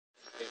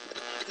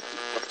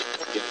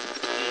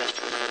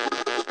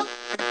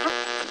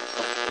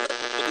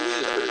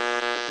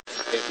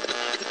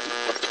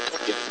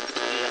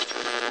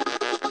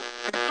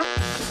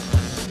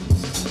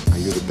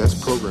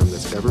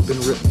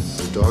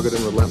dogged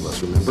and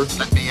relentless, remember?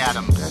 Let me at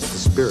him. That's the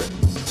spirit.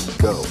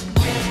 Go.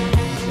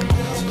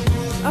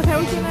 Okay,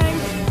 what's your name?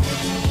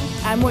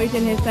 And what are you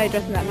doing here today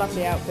dressed in that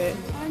lovely outfit?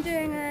 I'm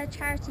doing a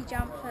charity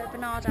jump for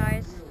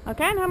Bernardo's.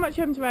 Okay, and how much are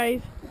you having to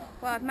raise?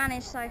 Well, I've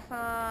managed so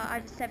far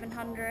over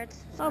 700.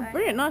 So. Oh,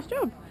 brilliant, nice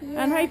job.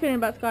 Yeah. And how are you feeling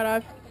about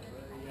skydive?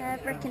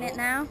 Bricking it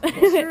now.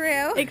 It's for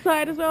real.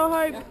 Excited as well,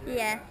 I hope?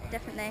 Yeah,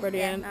 definitely.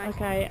 Brilliant. Yeah, nice.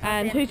 Okay,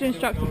 and who's your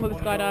instructor for the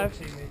skydive?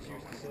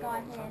 This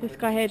guy here. This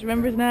guy here, do you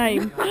remember his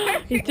name?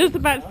 He's just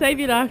about to save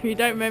your life if you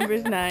don't remember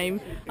his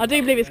name. I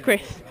do believe it's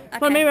Chris. Okay.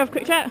 Want me to have a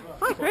quick chat?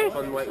 Hi, Chris.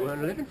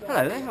 Hello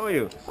there, how are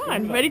you?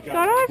 Fine, ready to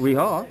skydive? We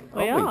are.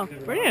 We are.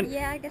 Brilliant.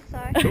 Yeah, I guess so.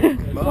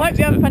 Well, I hope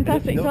you have a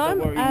fantastic No, time.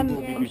 don't worry.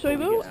 I'm sure you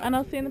will, and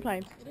I'll see you in the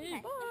plane.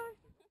 Okay. Bye.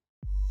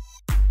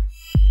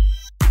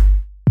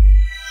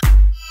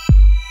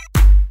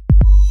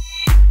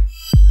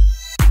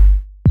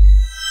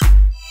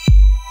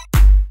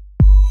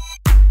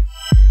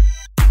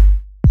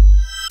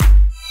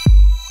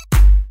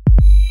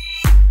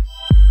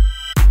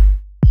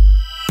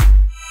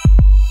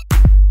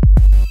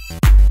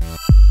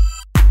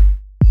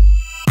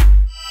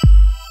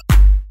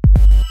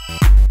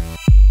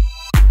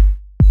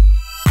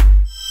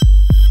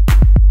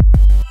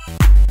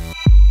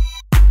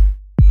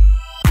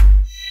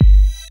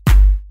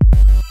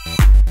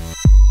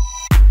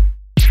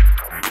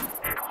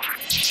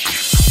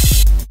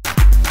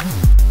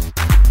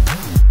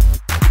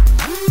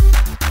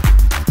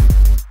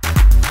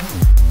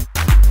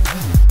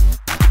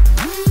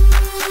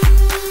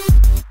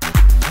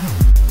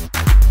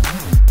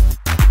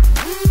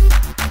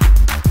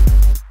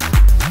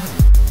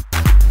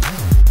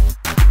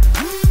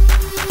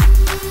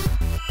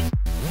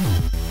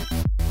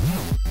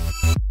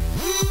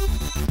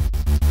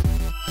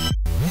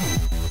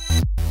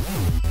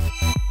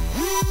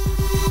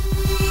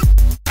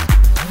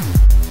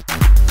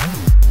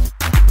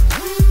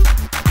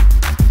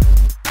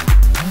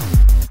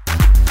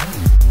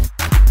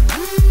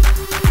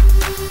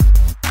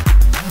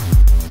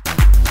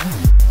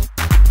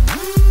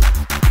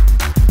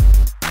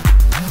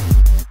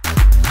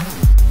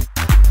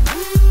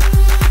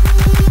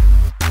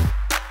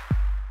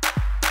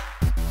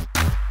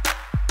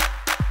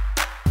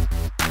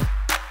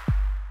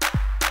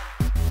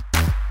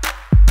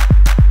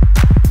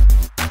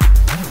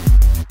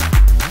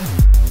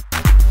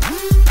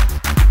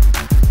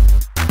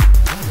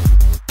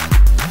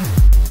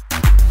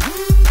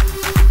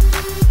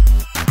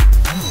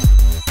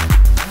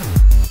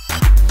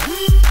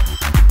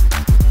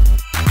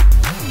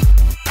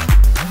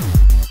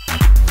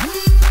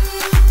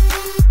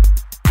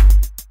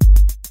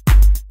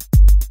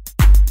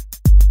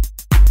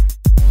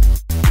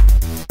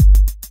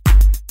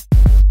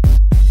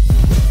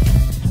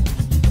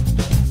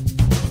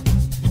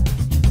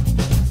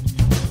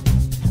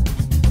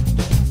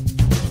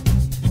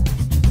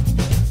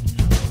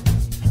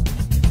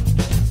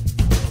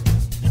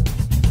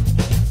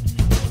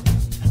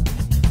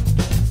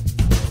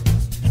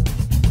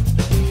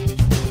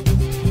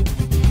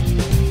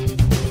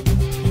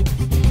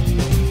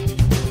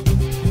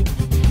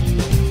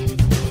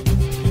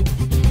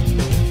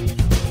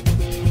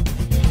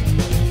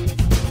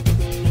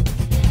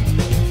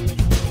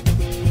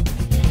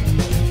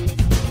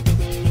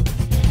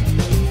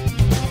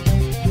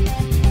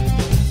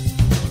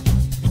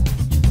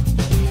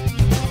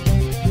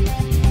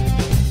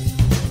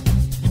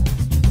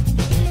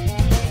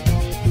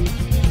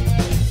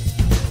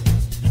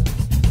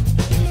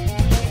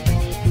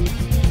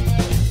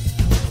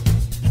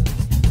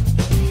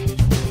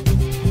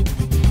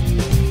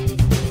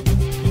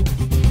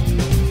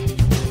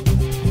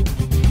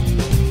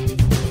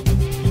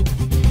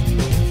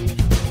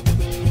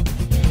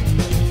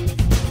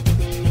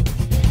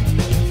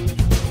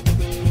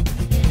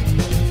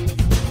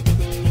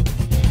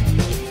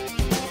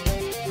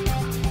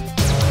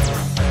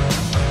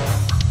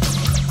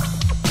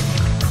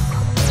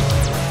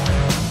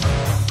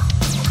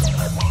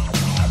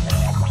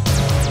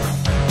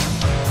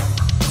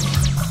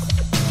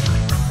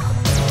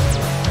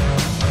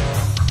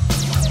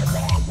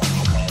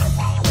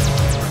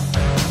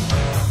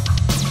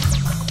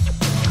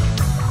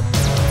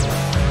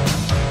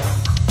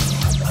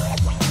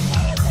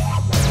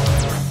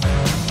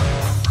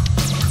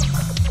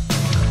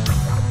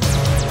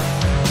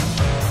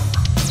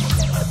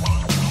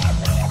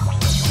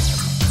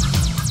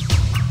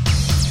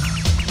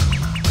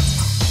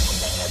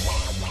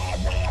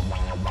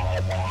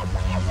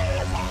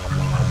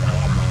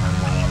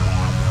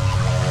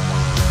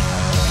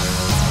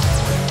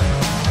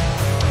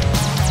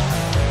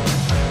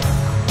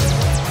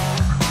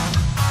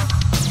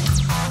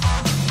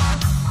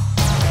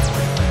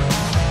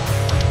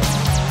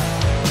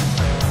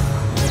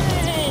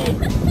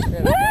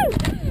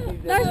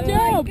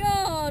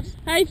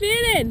 How you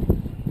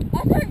feeling?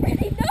 I don't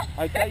really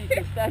know. Okay, you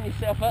can stand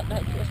yourself up.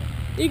 That's just...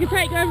 You can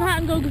take your hat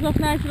and goggles off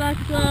now if you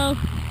like as well.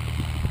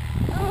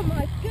 Oh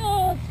my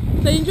god.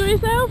 So you enjoy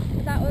yourself?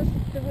 That was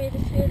the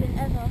weirdest feeling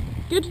ever.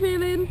 Good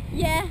feeling?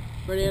 Yeah.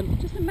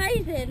 Brilliant. Just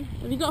amazing.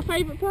 Have you got a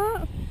favourite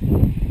part?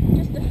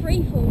 Just just the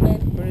free falling.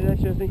 Very nice,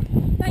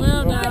 Chesny. Thank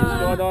Well you done. very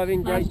much.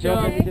 Skydiving, great Nice job.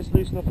 job. Let me just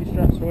loosen up your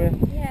straps for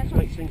you. Yeah, Just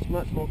makes things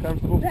much more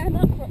comfortable. burn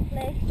up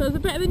properly. So is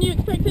it better than you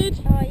expected?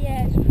 Oh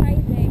yeah, it's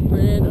crazy.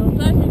 Brilliant. I'm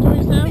glad you enjoyed I'm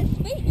a yourself. bit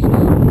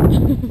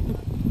speechless.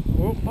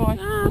 Oh, bye.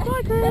 Ah,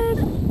 bye Chris.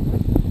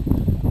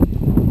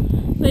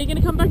 So you're going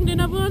to come back and do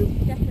another one?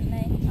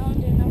 Definitely. I want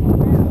to do another one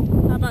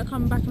now. How about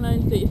coming back alone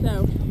and do it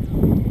yourself? I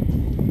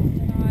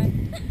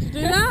don't To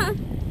do that?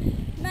 know.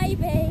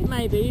 Maybe.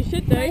 Maybe, you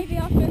should do. Maybe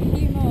after a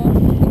few more.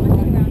 Get my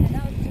head around it.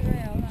 That was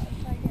surreal. That was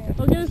so good.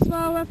 I'll give a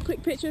smile, have a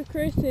quick picture of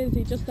Chris as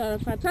he just done a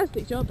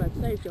fantastic job and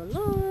saved your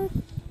life.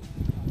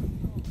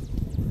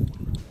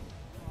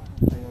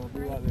 Hang on, I'll be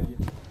right there.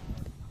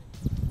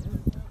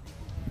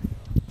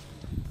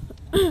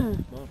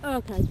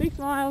 Okay, big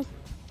smiles.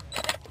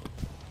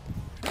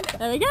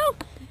 There we go.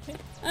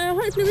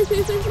 Hopefully we see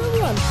you soon for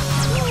another one.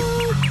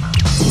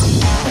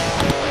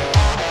 Bye.